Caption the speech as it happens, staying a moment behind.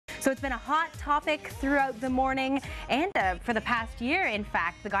So it's been a hot topic throughout the morning and for the past year, in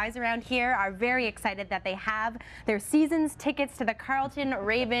fact. The guys around here are very excited that they have their season's tickets to the Carleton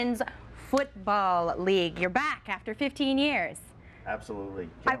Ravens Football League. You're back after 15 years. Absolutely.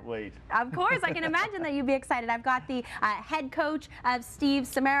 Can't wait. Of course, I can imagine that you'd be excited. I've got the head coach of Steve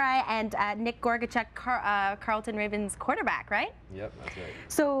Sumarah and Nick Gorgichuk, Carleton Ravens quarterback, right? Yep, that's right.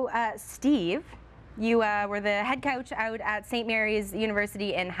 So, Steve, you were the head coach out at St. Mary's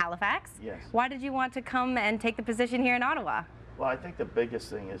University in Halifax. Yes. Why did you want to come and take the position here in Ottawa? Well, I think the biggest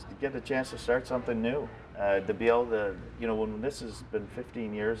thing is to get a chance to start something new, to be able to, when this has been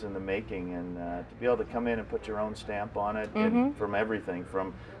 15 years in the making, and to be able to come in and put your own stamp on it, and from everything,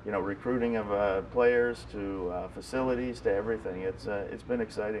 from recruiting of players to facilities to everything. It's been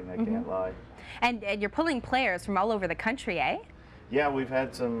exciting. I can't lie. And you're pulling players from all over the country, eh? Yeah, we've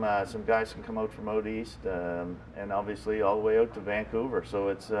had some guys can come out from out east, and obviously all the way out to Vancouver. So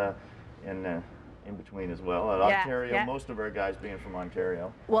it's in between as well. Ontario, yeah. Most of our guys being from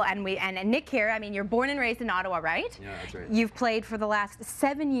Ontario. Well, and Nick here, I mean, you're born and raised in Ottawa, right? Yeah, that's right. You've played for the last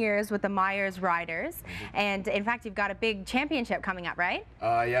 7 years with the Myers Riders, and in fact, you've got a big championship coming up, right?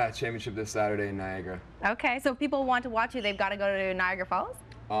 Yeah, championship this Saturday in Niagara. Okay, so if people want to watch you, they've got to go to Niagara Falls?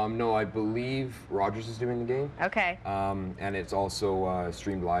 No, I believe Rogers is doing the game. Okay. And it's also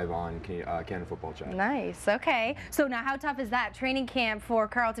streamed live on Canada Football Chat. Nice, okay. So now how tough is that? Training camp for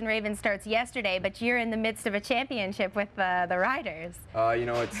Carleton Ravens starts yesterday, but you're in the midst of a championship with the Riders.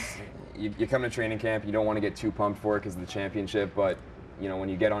 You come to training camp, you don't want to get too pumped for it because of the championship, but when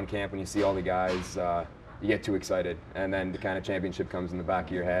you get on camp and you see all the guys, you get too excited. And then the kind of championship comes in the back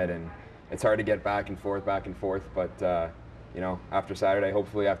of your head, and it's hard to get back and forth, but after Saturday,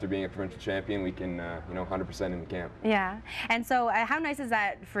 hopefully after being a provincial champion, we can, 100% in the camp. Yeah, and so how nice is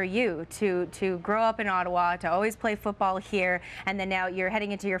that for you to grow up in Ottawa, to always play football here, and then now you're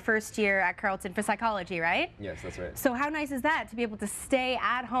heading into your first year at Carleton for psychology, right? Yes, that's right. So how nice is that to be able to stay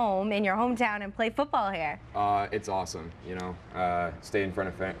at home in your hometown and play football here? It's awesome, stay in front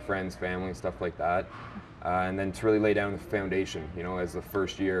of friends, family, stuff like that. And then to really lay down the foundation, as the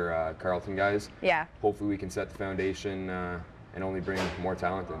first year Carleton guys. Yeah. Hopefully we can set the foundation and only bring more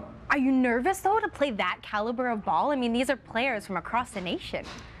talent in. Are you nervous though to play that caliber of ball? I mean, these are players from across the nation.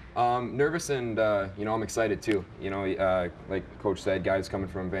 Nervous and I'm excited too. Like Coach said, guys coming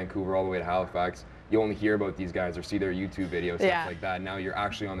from Vancouver all the way to Halifax. You only hear about these guys or see their YouTube videos, stuff like that. Now you're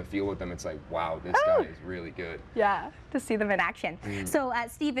actually on the field with them. It's like, wow, this guy is really good. Yeah, to see them in action. So,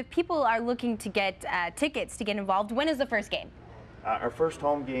 Steve, if people are looking to get tickets to get involved, when is the first game? Our first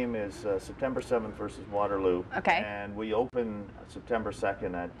home game is September 7th versus Waterloo. Okay. And we open September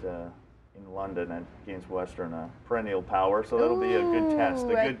 2nd in London against Western, perennial power. So that'll be a good test.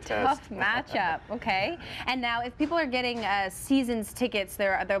 A tough matchup. Okay. And now, if people are getting season's tickets,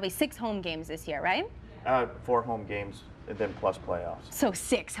 there'll be 6 home games this year, right? 4 home games, and then plus playoffs. So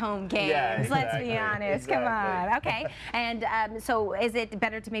 6 home games. Yeah, exactly. Let's be honest. Exactly. Come on. Okay. And so, is it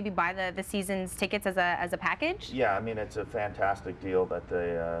better to maybe buy the season's tickets as a package? Yeah, I mean it's a fantastic deal that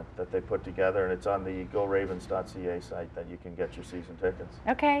they put together, and it's on the GoRavens.ca site that you can get your season tickets.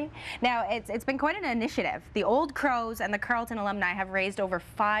 Okay. Now it's been quite an initiative. The Old Crows and the Carleton alumni have raised over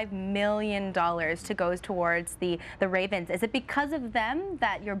 $5 million to go towards the Ravens. Is it because of them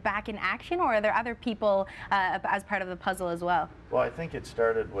that you're back in action, or are there other people as part of the puzzle as well? Well, I think it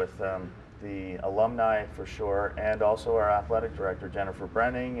started with the alumni for sure, and also our athletic director, Jennifer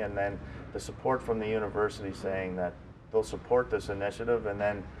Brenning, and then the support from the university saying that they'll support this initiative, and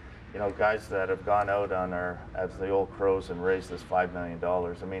then guys that have gone out as the Old Crows and raised this $5 million.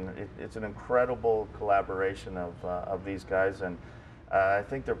 I mean, it's an incredible collaboration of these guys, and I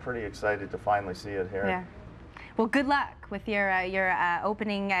think they're pretty excited to finally see it here. Yeah. Well, good luck with your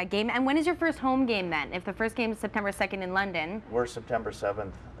opening game. And when is your first home game then? If the first game is September 2nd in London. We're September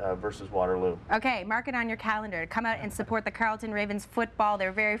 7th versus Waterloo. Okay, mark it on your calendar. Come out and support the Carleton Ravens football,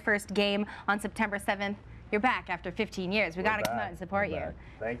 their very first game on September 7th. You're back after 15 years. We got to come out and support you.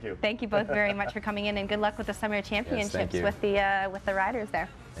 Thank you. Thank you both very much for coming in, and good luck with the summer championships with the Riders there.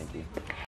 Thank you.